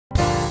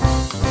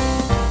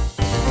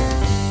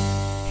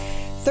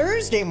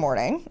Thursday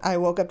morning, I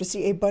woke up to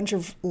see a bunch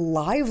of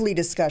lively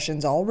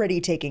discussions already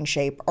taking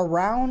shape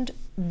around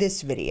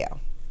this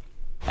video.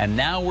 And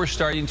now we're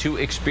starting to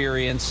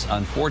experience,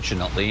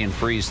 unfortunately, in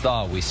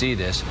freeze-thaw, we see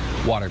this,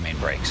 water main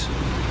breaks.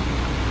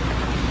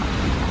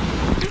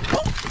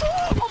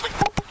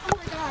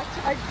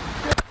 I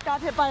just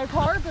got hit by a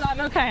car, but I'm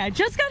okay. I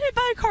just got hit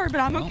by a car, but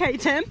I'm okay,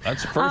 Tim.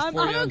 That's the first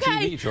for you on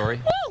TV, Tori.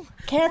 Woo!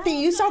 Kathy,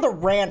 you saw the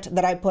rant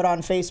that I put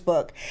on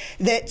Facebook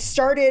that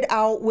started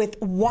out with,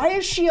 why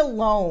is she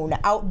alone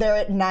out there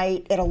at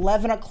night at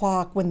 11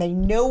 o'clock when they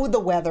know the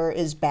weather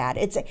is bad?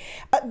 It's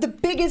the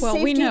biggest safety hazard.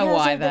 Well, we know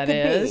why that could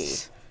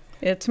is.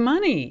 It's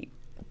money.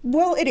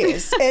 Well, it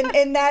is.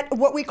 and that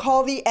what we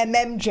call the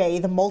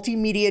MMJ, the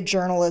multimedia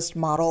journalist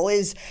model,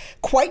 is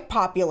quite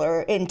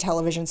popular in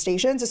television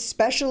stations,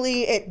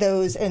 especially at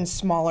those in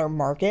smaller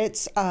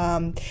markets.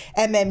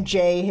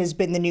 MMJ has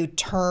been the new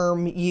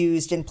term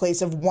used in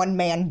place of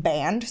one-man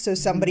band. So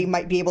somebody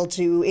might be able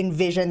to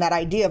envision that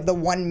idea of the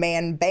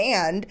one-man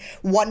band,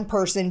 one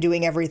person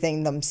doing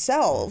everything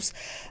themselves.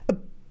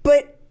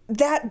 But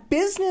that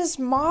business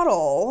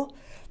model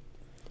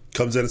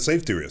comes at a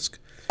safety risk.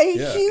 A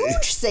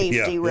huge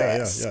safety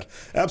risk. Yeah,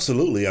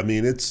 absolutely. I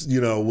mean, it's, you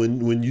know,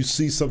 when you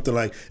see something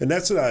like, and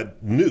that's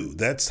not new.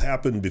 That's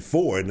happened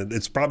before, and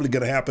it's probably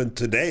going to happen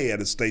today at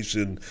a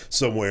station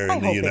somewhere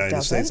in the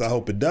United States. I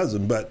hope it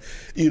doesn't. But,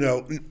 you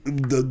know,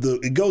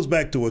 it goes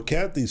back to what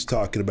Kathy's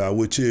talking about,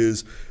 which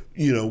is,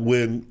 you know,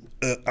 when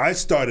I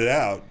started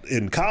out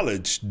in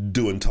college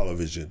doing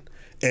television,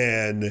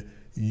 and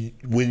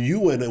when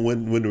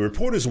the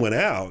reporters went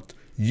out,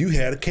 you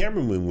had a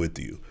cameraman with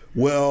you.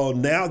 Well,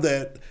 now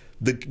that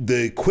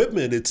the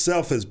equipment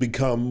itself has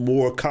become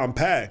more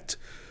compact,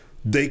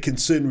 they can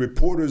send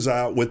reporters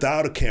out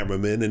without a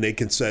cameraman, and they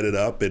can set it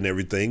up and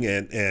everything,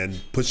 and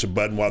push a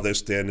button while they're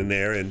standing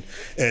there, and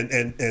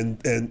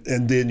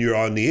then you're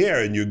on the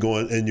air and you're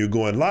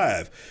going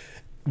live.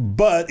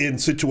 But in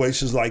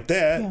situations like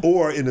that,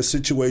 or in a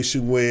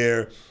situation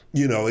where,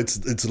 you know,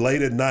 it's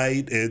late at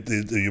night,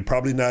 you're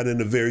probably not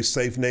in a very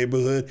safe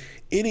neighborhood,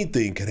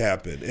 anything could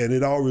happen. And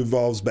it all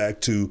revolves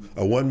back to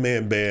a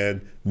one-man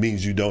band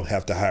means you don't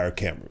have to hire a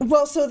camera.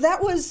 Well, so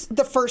that was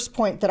the first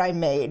point that I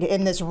made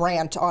in this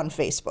rant on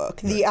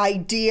Facebook. Right. The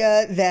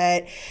idea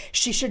that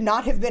she should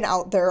not have been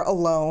out there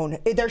alone.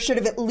 There should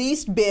have at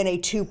least been a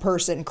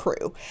two-person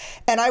crew.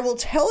 And I will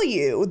tell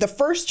you, the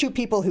first two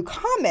people who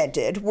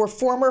commented were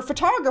former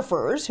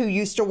photographers who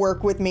used to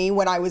work with me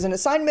when I was an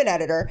assignment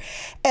editor.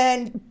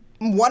 And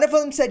one of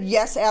them said,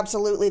 yes,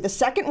 absolutely. The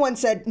second one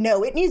said,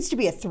 no, it needs to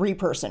be a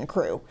three-person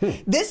crew.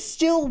 This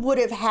still would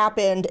have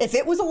happened if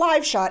it was a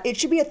live shot. It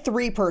should be a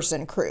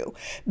three-person crew,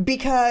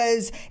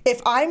 because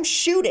if I'm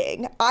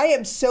shooting, I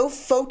am so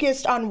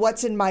focused on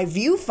what's in my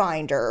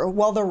viewfinder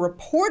while the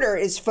reporter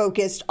is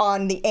focused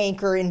on the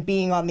anchor and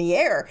being on the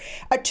air.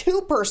 A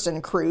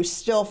two-person crew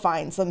still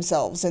finds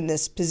themselves in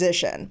this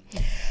position.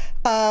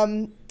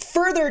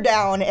 Further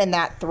down in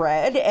that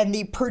thread, and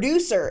the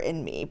producer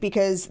in me,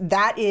 because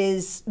that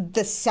is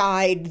the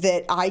side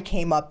that I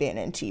came up in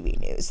TV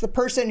news. The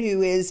person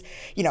who is,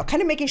 you know,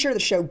 kind of making sure the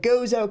show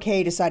goes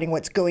okay, deciding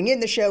what's going in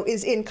the show,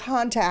 is in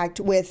contact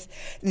with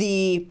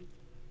the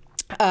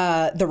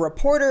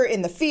reporter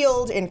in the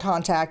field, in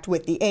contact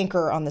with the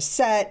anchor on the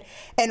set,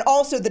 and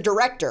also the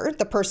director,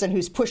 the person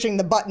who's pushing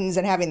the buttons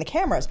and having the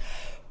cameras.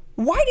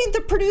 Why didn't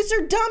the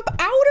producer dump out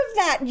of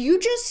that? You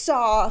just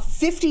saw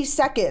 50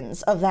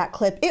 seconds of that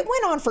clip. It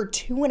went on for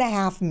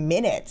 2.5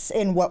 minutes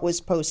in what was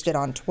posted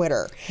on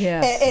Twitter.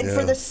 Yes. And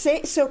for the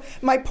sake, so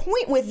my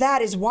point with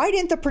that is, why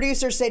didn't the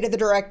producer say to the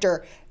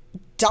director,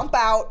 dump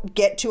out,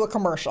 get to a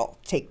commercial,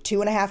 take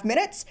 2.5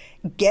 minutes,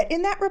 get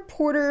in that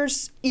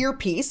reporter's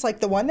earpiece,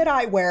 like the one that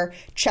I wear,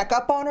 check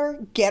up on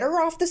her, get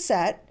her off the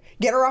set,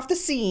 get her off the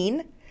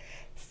scene,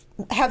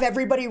 have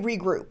everybody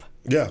regroup.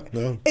 Yeah,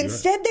 no.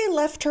 Instead, they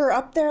left her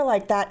up there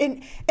like that.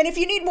 And if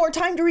you need more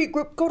time to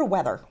regroup, go to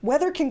Weather.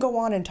 Weather can go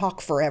on and talk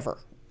forever,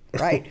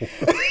 right?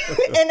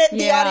 And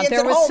the audience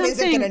at home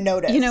isn't going to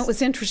notice. You know, it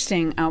was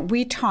interesting.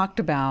 We talked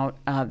about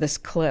this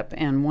clip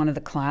in one of the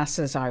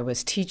classes I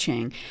was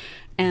teaching.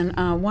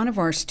 And one of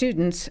our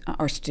students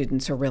are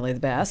really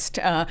the best,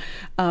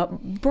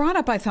 brought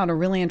up, I thought, a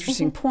really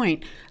interesting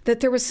point,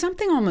 that there was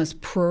something almost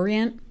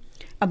prurient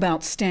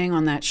about staying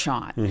on that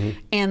shot.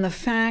 And the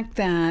fact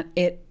that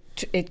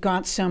it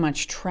got so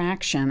much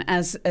traction.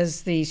 As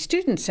the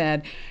student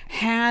said,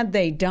 had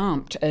they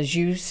dumped, as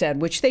you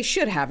said, which they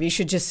should have, you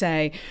should just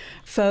say,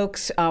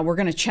 folks, we're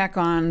going to check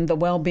on the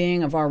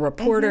well-being of our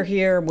reporter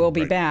here, we'll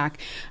be back,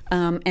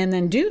 and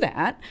then do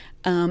that.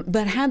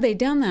 But had they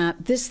done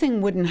that, this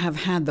thing wouldn't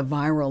have had the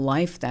viral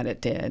life that it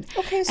did.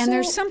 Okay, and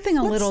there's something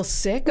a little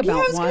sick about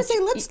I was going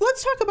to say,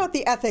 let's talk about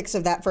the ethics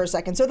of that for a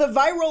second. So the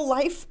viral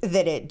life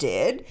that it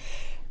did,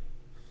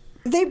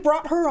 they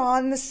brought her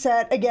on the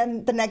set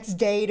again the next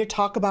day to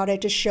talk about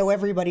it, to show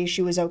everybody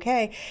she was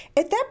okay.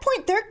 At that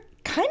point, they're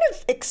kind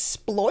of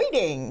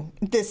exploiting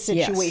this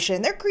situation.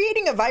 Yes. They're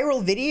creating a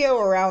viral video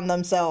around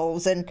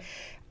themselves, and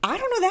I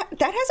don't know,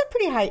 that has a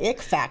pretty high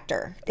ick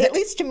factor. At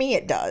least to me,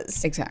 it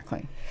does.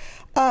 Exactly.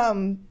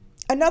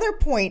 Another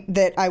point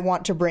that I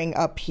want to bring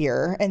up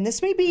here, and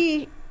this may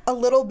be a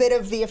little bit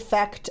of the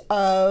effect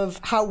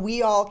of how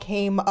we all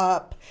came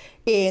up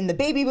in the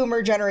baby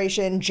boomer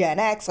generation, Gen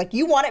X. Like,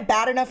 you want it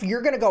bad enough,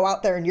 you're going to go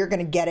out there and you're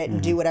going to get it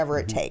and do whatever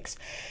it takes.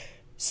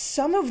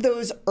 Some of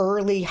those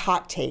early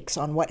hot takes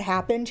on what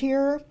happened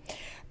here,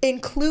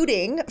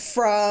 including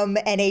from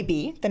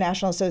NAB, the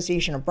National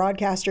Association of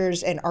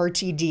Broadcasters, and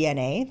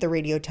RTDNA, the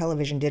Radio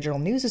Television Digital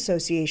News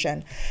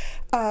Association,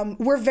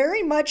 were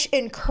very much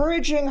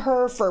encouraging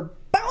her for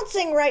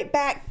bouncing right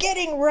back,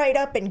 getting right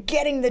up, and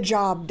getting the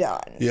job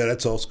done. Yeah,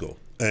 that's old school.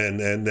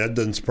 And that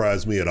doesn't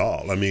surprise me at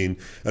all. I mean,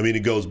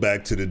 it goes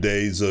back to the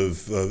days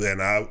of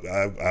and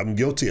I'm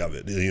guilty of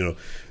it. You know,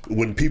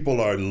 when people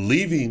are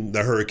leaving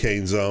the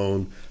hurricane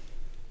zone,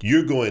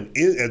 you're going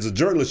in, as a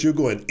journalist, you're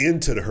going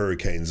into the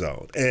hurricane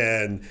zone.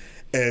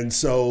 And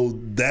so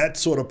that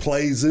sort of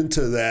plays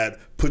into that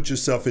put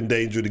yourself in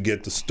danger to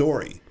get the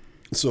story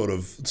sort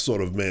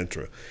of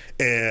mantra.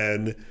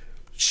 And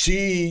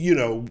she, you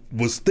know,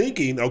 was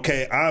thinking,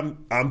 okay,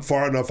 I'm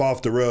far enough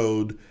off the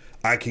road,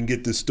 I can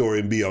get this story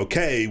and be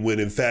okay, when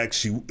in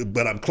fact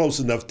but I'm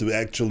close enough to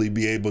actually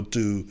be able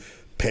to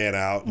pan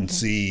out and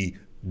see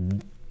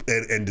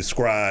and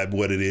describe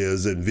what it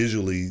is and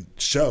visually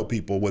show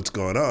people what's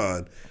going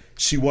on.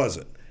 She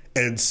wasn't.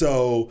 And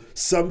so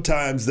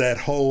sometimes that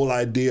whole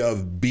idea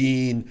of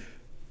being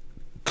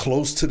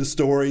close to the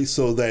story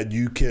so that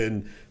you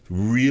can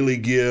really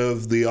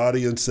give the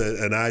audience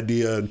an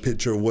idea and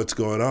picture of what's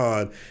going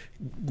on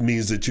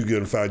means that you're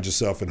going to find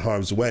yourself in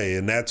harm's way.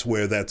 And that's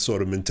where that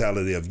sort of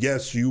mentality of,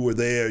 yes, you were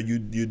there, you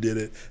did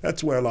it,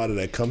 that's where a lot of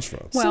that comes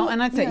from. Well,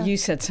 and I thought you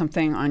said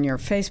something on your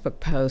Facebook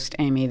post,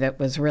 Amy, that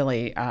was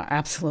really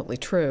absolutely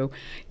true.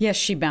 Yes,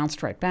 she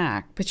bounced right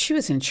back, but she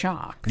was in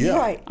shock. Yeah.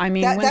 Right. I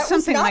mean, when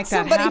something like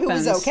that happens, who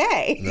was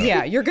okay. No.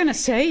 Yeah, you're going to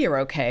say you're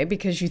okay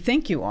because you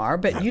think you are,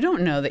 but you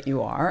don't know that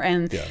you are.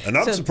 And and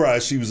I'm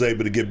surprised she was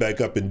able to get back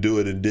up and do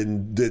it and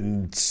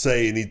didn't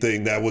say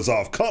anything that was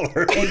off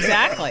color.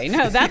 Exactly.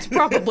 No, that's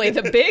probably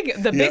the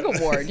big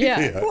award.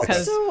 Yeah,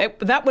 because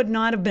that would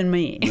not have been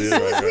me. Yeah,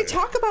 so as we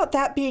talk about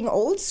that being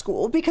old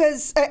school,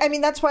 because I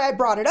mean that's why I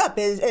brought it up,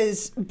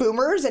 is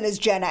boomers and as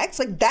Gen X,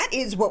 like that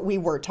is what we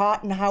were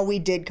taught and how we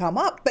did come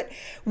up. But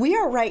we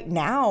are right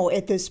now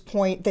at this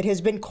point that has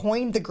been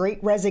coined the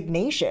Great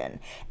Resignation,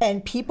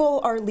 and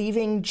people are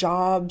leaving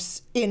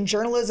jobs in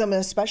journalism,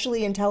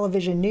 especially in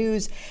television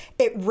news,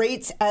 at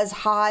rates as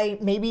high,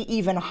 maybe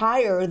even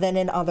higher than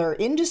in other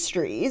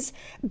industries,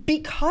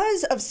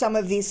 because of some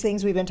of these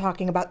things we've been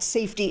talking about,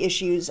 safety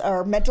issues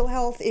or mental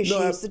health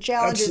issues, the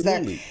challenges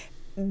absolutely.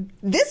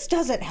 This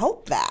doesn't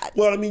help that.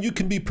 Well, I mean, you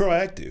can be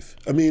proactive.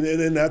 I mean,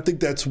 and I think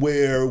that's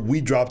where we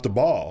drop the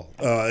ball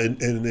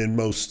in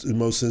most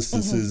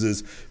instances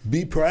is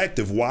be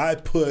proactive.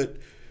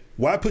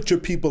 Why put your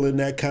people in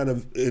that kind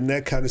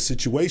of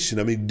situation?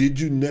 I mean, did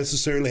you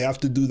necessarily have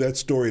to do that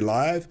story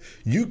live?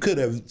 You could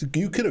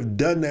have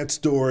done that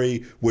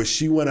story where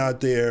she went out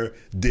there,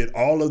 did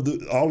all of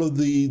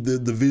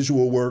the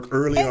visual work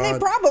early on. And they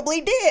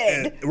probably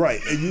did.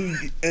 Right.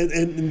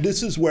 And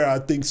this is where I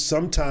think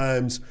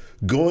sometimes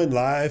going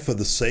live for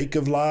the sake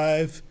of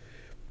live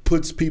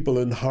puts people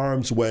in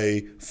harm's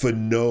way for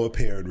no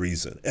apparent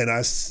reason.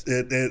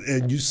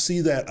 And you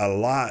see that a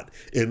lot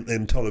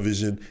in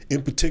television,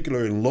 in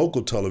particular in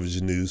local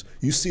television news.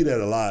 You see that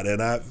a lot,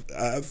 and I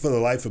for the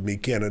life of me,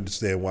 can't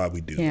understand why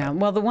we do that. Yeah,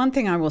 well, the one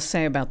thing I will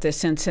say about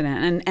this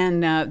incident,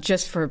 and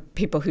just for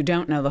people who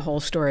don't know the whole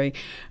story,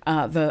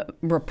 the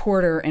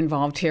reporter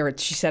involved here,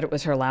 she said it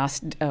was her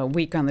last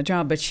week on the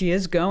job, but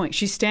she's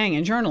staying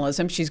in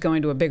journalism. She's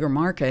going to a bigger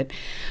market.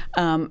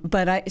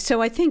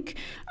 So I think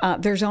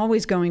there's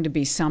always going to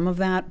be some of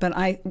that, but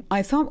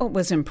I thought what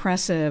was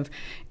impressive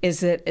is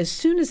that as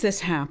soon as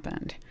this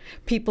happened,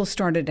 people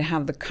started to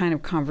have the kind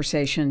of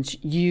conversations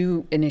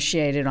you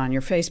initiated on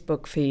your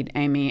Facebook feed,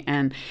 Amy,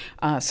 and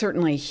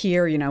certainly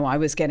here, you know, I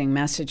was getting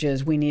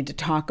messages, we need to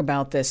talk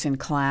about this in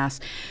class.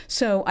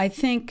 So I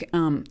think,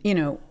 you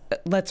know,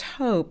 let's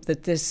hope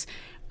that this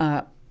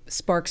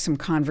spark some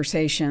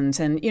conversations.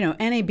 And, you know,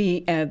 NAB,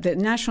 the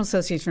National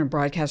Association of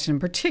Broadcasters, and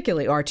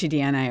particularly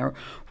RTDNA, are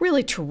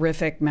really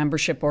terrific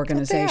membership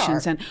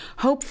organizations. And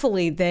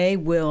hopefully they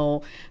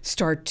will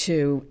start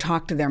to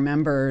talk to their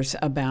members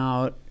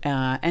about,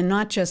 and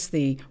not just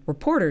the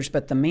reporters,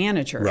 but the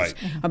managers,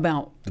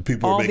 about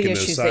all the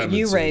issues that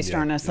you raised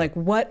on us. Like,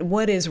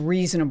 what is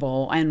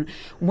reasonable? And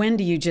when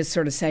do you just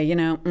sort of say, you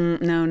know,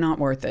 no, not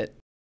worth it?